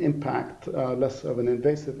less of an impact, less of an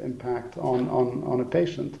invasive impact on a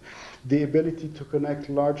patient. The ability to connect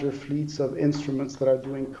larger fleets of instruments that are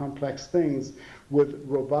doing complex things with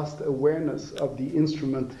robust awareness of the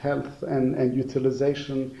instrument health and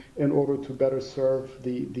utilization in order to better serve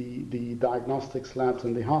the diagnostics labs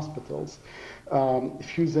and the hospitals.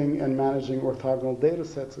 Fusing and managing orthogonal data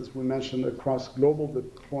sets, as we mentioned, across global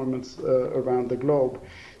deployments around the globe,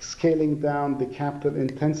 scaling down the capital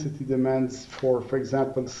intensity demands for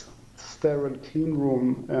example, sterile clean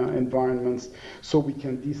room environments, so we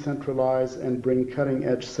can decentralize and bring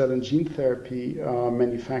cutting-edge cell and gene therapy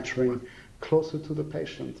manufacturing closer to the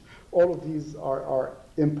patient. All of these are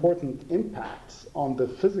important impacts on the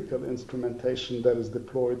physical instrumentation that is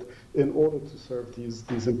deployed in order to serve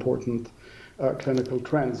these important clinical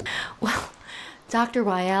trends. Well, Dr.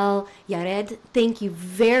 Wael Yared, thank you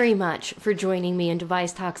very much for joining me in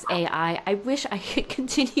DeviceTalks AI. I wish I could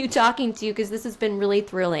continue talking to you because this has been really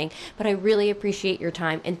thrilling, but I really appreciate your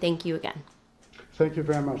time, and thank you again. Thank you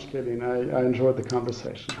very much, Kayleen. I enjoyed the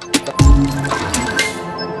conversation.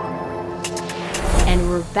 And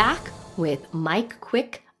we're back with Mike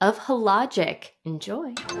Quick of Hologic.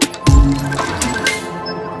 Enjoy.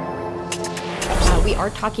 We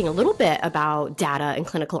are talking a little bit about data and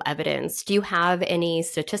clinical evidence. Do you have any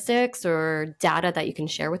statistics or data that you can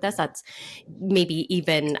share with us that's maybe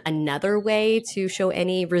even another way to show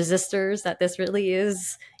any resistors that this really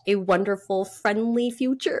is a wonderful, friendly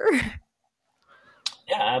future?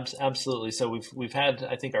 Yeah, absolutely. So we've had,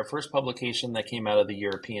 I think, our first publication that came out of the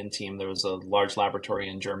European team. There was a large laboratory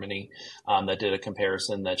in Germany that did a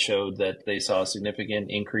comparison that showed that they saw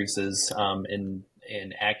significant increases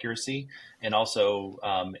in accuracy and also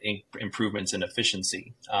improvements in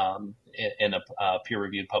efficiency in a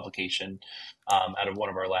peer-reviewed publication out of one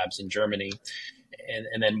of our labs in Germany.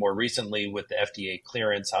 And then more recently with the FDA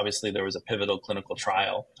clearance, obviously there was a pivotal clinical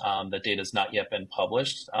trial. That data has not yet been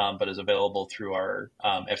published, but is available through our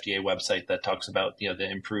FDA website that talks about the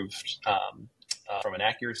improved from an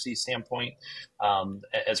accuracy standpoint,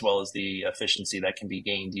 as well as the efficiency that can be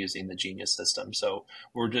gained using the Genius system. So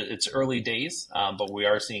it's early days, but we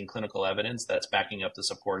are seeing clinical evidence that's backing up the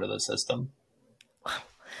support of the system.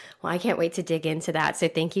 Well, I can't wait to dig into that. So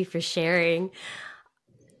thank you for sharing.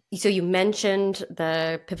 So you mentioned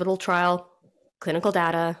the pivotal trial, clinical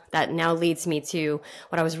data. That now leads me to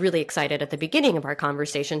what I was really excited at the beginning of our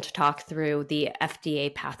conversation to talk through the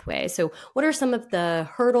FDA pathway. So what are some of the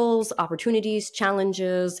hurdles, opportunities,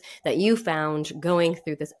 challenges that you found going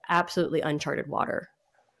through this absolutely uncharted water?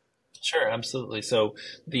 Sure, absolutely. So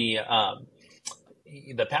the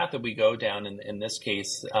path that we go down in this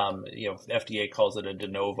case, FDA calls it a de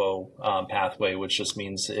novo pathway, which just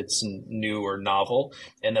means it's new or novel,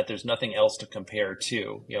 and that there's nothing else to compare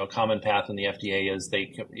to. A common path in the FDA is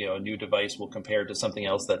a new device will compare to something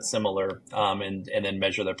else that's similar, and then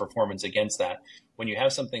measure their performance against that. When you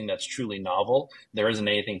have something that's truly novel, there isn't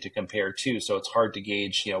anything to compare to, so it's hard to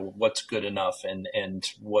gauge, what's good enough and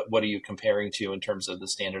what are you comparing to in terms of the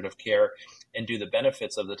standard of care, and do the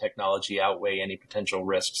benefits of the technology outweigh any potential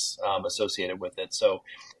risks associated with it. So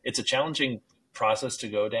it's a challenging process to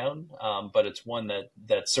go down, but it's one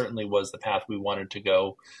that certainly was the path we wanted to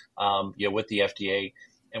go with the FDA.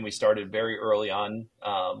 And we started very early on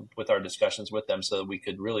with our discussions with them so that we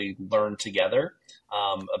could really learn together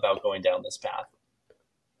about going down this path.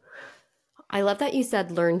 I love that you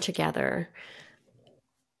said learn together.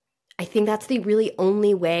 I think that's the really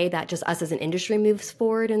only way that just us as an industry moves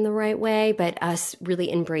forward in the right way, but us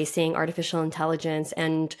really embracing artificial intelligence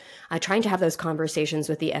and trying to have those conversations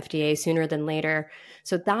with the FDA sooner than later.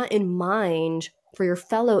 So that in mind, for your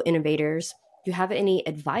fellow innovators, do you have any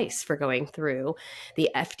advice for going through the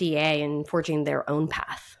FDA and forging their own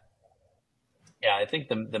path? Yeah, I think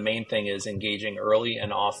the main thing is engaging early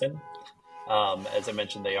and often. As I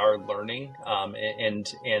mentioned, they are learning, and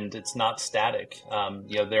it's not static.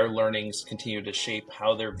 Their learnings continue to shape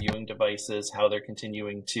how they're viewing devices, how they're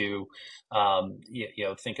continuing to,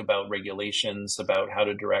 think about regulations, about how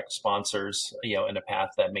to direct sponsors, in a path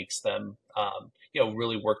that makes them,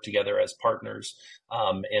 really work together as partners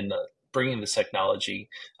in bringing this technology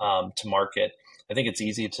to market. I think it's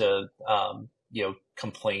easy to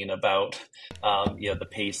complain about the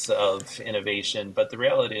pace of innovation, but the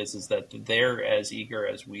reality is that they're as eager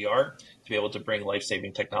as we are to be able to bring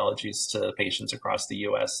life-saving technologies to patients across the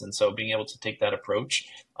U.S. And so being able to take that approach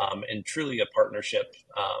and truly a partnership,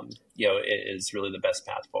 is really the best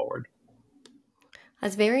path forward.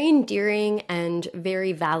 That's very endearing and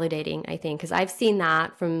very validating, I think, because I've seen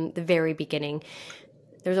that from the very beginning.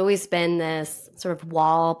 There's always been this sort of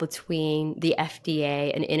wall between the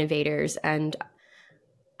FDA and innovators, and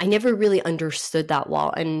I never really understood that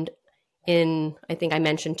wall. And I think I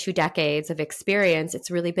mentioned 2 decades of experience,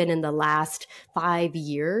 it's really been in the last 5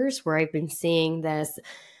 years where I've been seeing this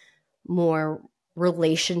more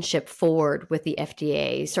relationship forward with the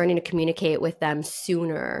FDA, starting to communicate with them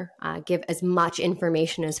sooner, give as much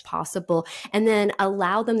information as possible, and then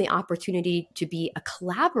allow them the opportunity to be a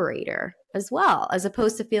collaborator as well, as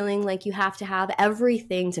opposed to feeling like you have to have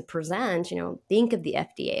everything to present, think of the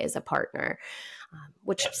FDA as a partner,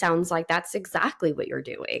 which sounds like that's exactly what you're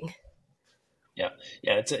doing.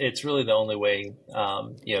 Yeah, it's really the only way,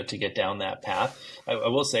 to get down that path. I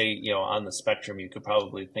will say, on the spectrum, you could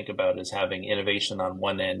probably think about as having innovation on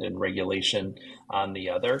one end and regulation on the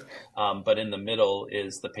other. But in the middle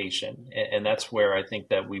is the patient. And that's where I think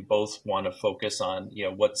that we both want to focus on,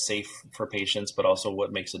 what's safe for patients, but also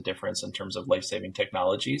what makes a difference in terms of life-saving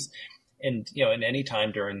technologies. And, in any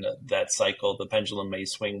time during that cycle, the pendulum may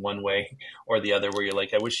swing one way or the other, where you're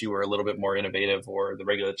like, I wish you were a little bit more innovative, or the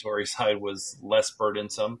regulatory side was less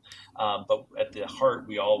burdensome. But at the heart,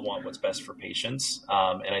 we all want what's best for patients.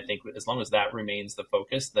 And I think as long as that remains the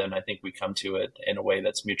focus, then I think we come to it in a way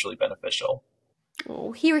that's mutually beneficial.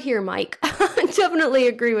 Oh, hear, Mike. I definitely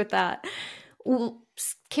agree with that. Well,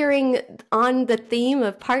 carrying on the theme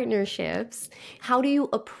of partnerships, how do you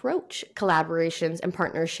approach collaborations and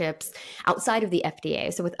partnerships outside of the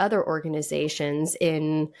FDA? So with other organizations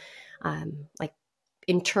in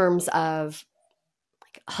terms of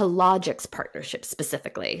Hologic's partnerships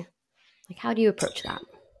specifically, how do you approach that?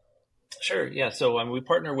 Sure. Yeah. So we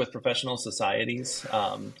partner with professional societies,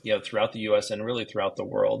 throughout the U.S. and really throughout the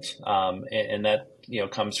world. And that,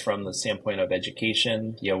 comes from the standpoint of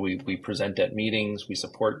education. We present at meetings, we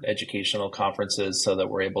support educational conferences so that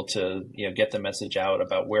we're able to, get the message out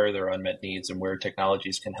about where there are unmet needs and where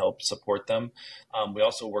technologies can help support them. We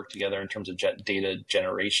also work together in terms of data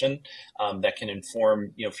generation that can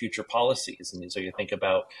inform, future policies. And so you think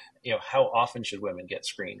about, how often should women get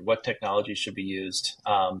screened? What technology should be used?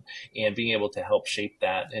 And being able to help shape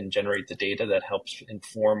that and generate the data that helps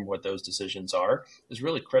inform what those decisions are is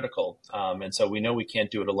really critical. And so we know we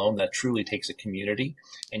can't do it alone. That truly takes a community,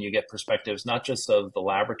 and you get perspectives not just of the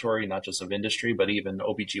laboratory, not just of industry, but even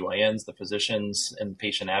OBGYNs, the physicians, and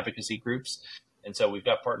patient advocacy groups. And so we've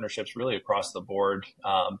got partnerships really across the board.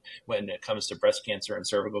 When it comes to breast cancer and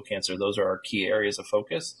cervical cancer, those are our key areas of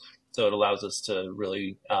focus. So it allows us to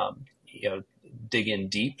really, dig in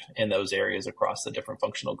deep in those areas across the different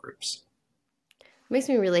functional groups. It makes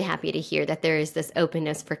me really happy to hear that there is this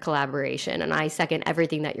openness for collaboration. And I second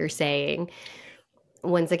everything that you're saying.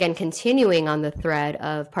 Once again, continuing on the thread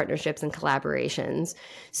of partnerships and collaborations.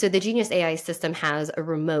 So the Genius AI system has a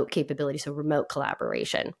remote capability, so remote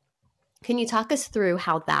collaboration. Can you talk us through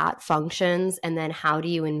how that functions, and then how do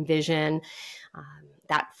you envision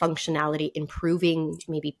that functionality improving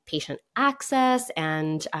maybe patient access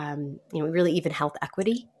and really even health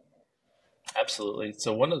equity? Absolutely.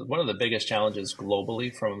 So one of the biggest challenges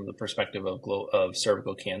globally from the perspective of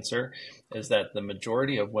cervical cancer is that the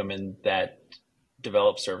majority of women that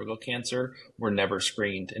developed cervical cancer were never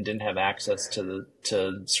screened and didn't have access to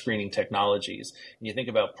screening technologies. And you think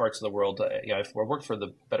about parts of the world, I've worked for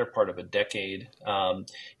the better part of a decade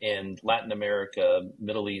in Latin America,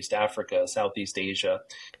 Middle East, Africa, Southeast Asia,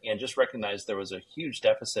 and just recognized there was a huge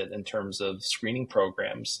deficit in terms of screening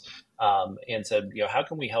programs, and said, how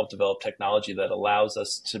can we help develop technology that allows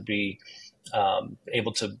us to be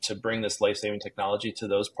able to bring this life-saving technology to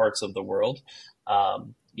those parts of the world?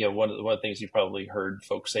 One of the things you've probably heard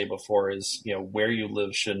folks say before is, where you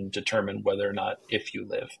live shouldn't determine whether or not if you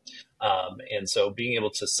live. And so being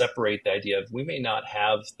able to separate the idea of, we may not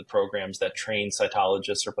have the programs that train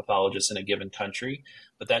cytologists or pathologists in a given country,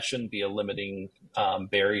 but that shouldn't be a limiting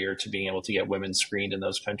barrier to being able to get women screened in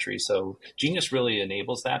those countries. So Genius really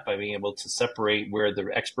enables that by being able to separate where the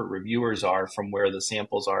expert reviewers are from where the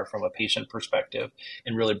samples are from a patient perspective,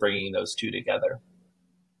 and really bringing those two together.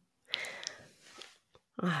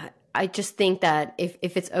 I just think that if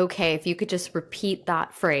it's okay, if you could just repeat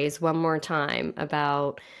that phrase one more time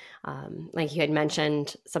about, like you had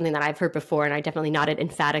mentioned, something that I've heard before, and I definitely nodded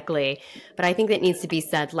emphatically, but I think that needs to be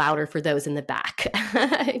said louder for those in the back.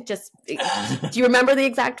 Do you remember the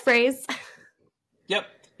exact phrase? Yep.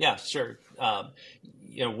 Yeah, sure.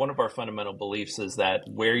 One of our fundamental beliefs is that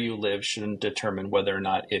where you live shouldn't determine whether or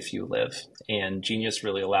not if you live. And Genius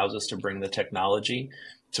really allows us to bring the technology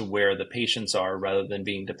to where the patients are, rather than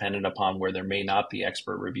being dependent upon where there may not be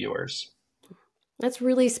expert reviewers. That's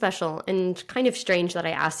really special, and kind of strange that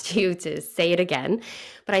I asked you to say it again,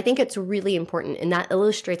 but I think it's really important, and that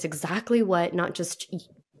illustrates exactly what not just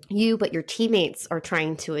you, but your teammates are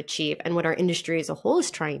trying to achieve, and what our industry as a whole is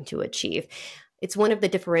trying to achieve. It's one of the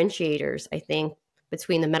differentiators, I think,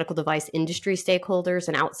 between the medical device industry stakeholders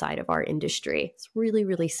and outside of our industry. It's really,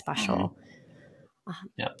 really special.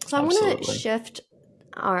 Yeah, so I want to shift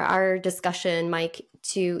our discussion, Mike,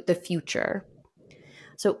 to the future.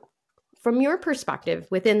 So from your perspective,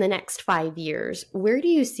 within the next 5 years, where do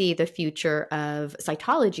you see the future of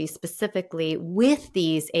cytology specifically with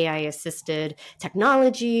these AI-assisted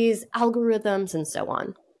technologies, algorithms, and so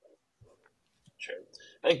on? Sure.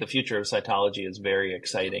 I think the future of cytology is very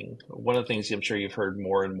exciting. One of the things I'm sure you've heard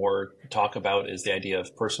more and more talk about is the idea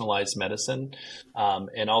of personalized medicine,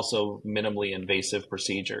 and also minimally invasive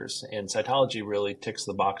procedures. And cytology really ticks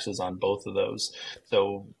the boxes on both of those.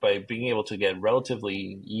 So by being able to get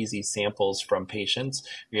relatively easy samples from patients,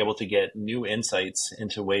 you're able to get new insights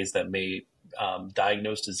into ways that may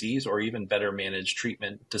diagnose disease or even better manage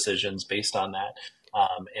treatment decisions based on that.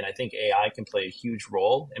 And I think AI can play a huge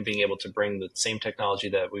role in being able to bring the same technology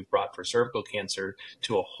that we've brought for cervical cancer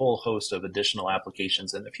to a whole host of additional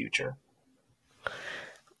applications in the future.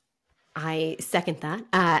 I second that,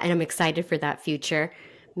 and I'm excited for that future.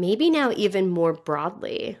 Maybe now even more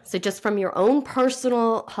broadly. So just from your own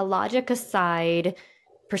personal Hologic aside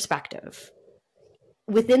perspective,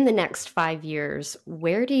 within the next 5 years,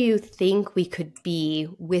 where do you think we could be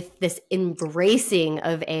with this embracing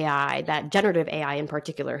of AI, that generative AI in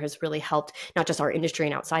particular has really helped not just our industry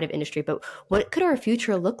and outside of industry, but what could our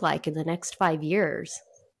future look like in the next 5 years?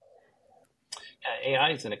 AI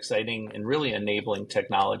is an exciting and really enabling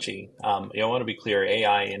technology. I want to be clear,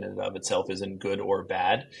 AI in and of itself isn't good or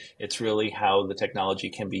bad. It's really how the technology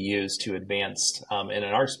can be used to advance, and in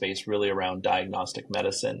our space, really around diagnostic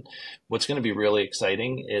medicine. What's going to be really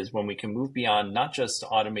exciting is when we can move beyond not just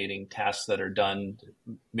automating tasks that are done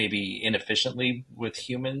maybe inefficiently with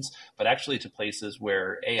humans, but actually to places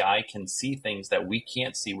where AI can see things that we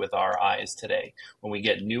can't see with our eyes today. When we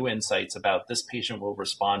get new insights about this patient will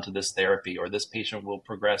respond to this therapy, or this patient will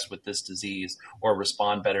progress with this disease or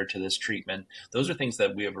respond better to this treatment. Those are things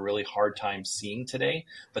that we have a really hard time seeing today,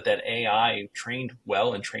 but that AI trained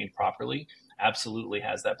well and trained properly absolutely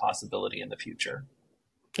has that possibility in the future.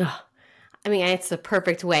 Oh, I mean, it's the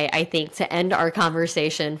perfect way, I think, to end our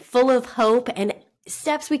conversation, full of hope and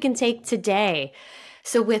steps we can take today.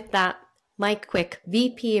 So with that, Mike Quick,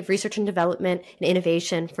 VP of Research and Development and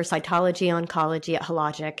Innovation for Cytology Oncology at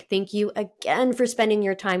Hologic. Thank you again for spending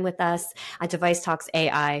your time with us at DeviceTalks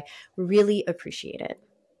AI. Really appreciate it.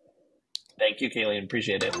 Thank you, Kayleen.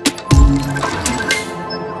 Appreciate it.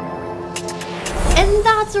 And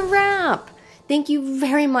that's a wrap. Thank you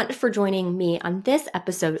very much for joining me on this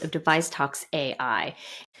episode of DeviceTalks AI.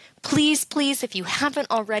 Please, if you haven't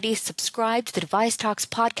already, subscribe to the DeviceTalks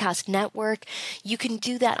Podcast Network. You can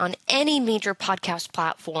do that on any major podcast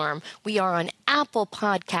platform. We are on Apple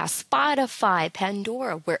Podcasts, Spotify,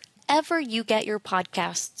 Pandora, wherever you get your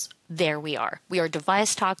podcasts. There we are. We are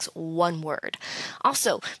DeviceTalks, one word.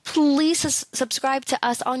 Also, please subscribe to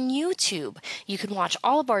us on YouTube. You can watch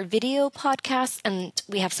all of our video podcasts, and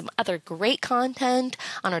we have some other great content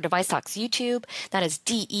on our DeviceTalks YouTube. That is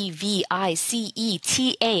DeviceTalks,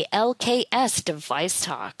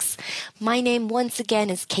 DeviceTalks. My name, once again,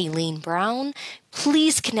 is Kayleen Brown.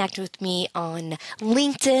 Please connect with me on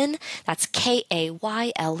LinkedIn. That's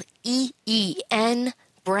Kayleen.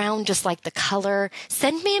 Brown, just like the color.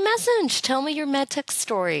 Send me a message. Tell me your medtech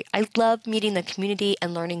story. I love meeting the community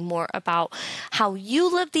and learning more about how you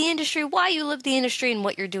live the industry, why you live the industry, and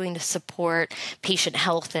what you're doing to support patient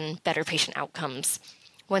health and better patient outcomes.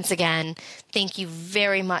 Once again, thank you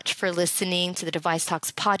very much for listening to the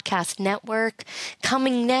DeviceTalks Podcast Network.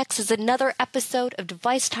 Coming next is another episode of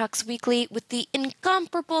DeviceTalks Weekly with the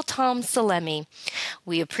incomparable Tom Salemi.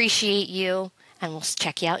 We appreciate you, and we'll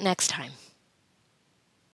check you out next time.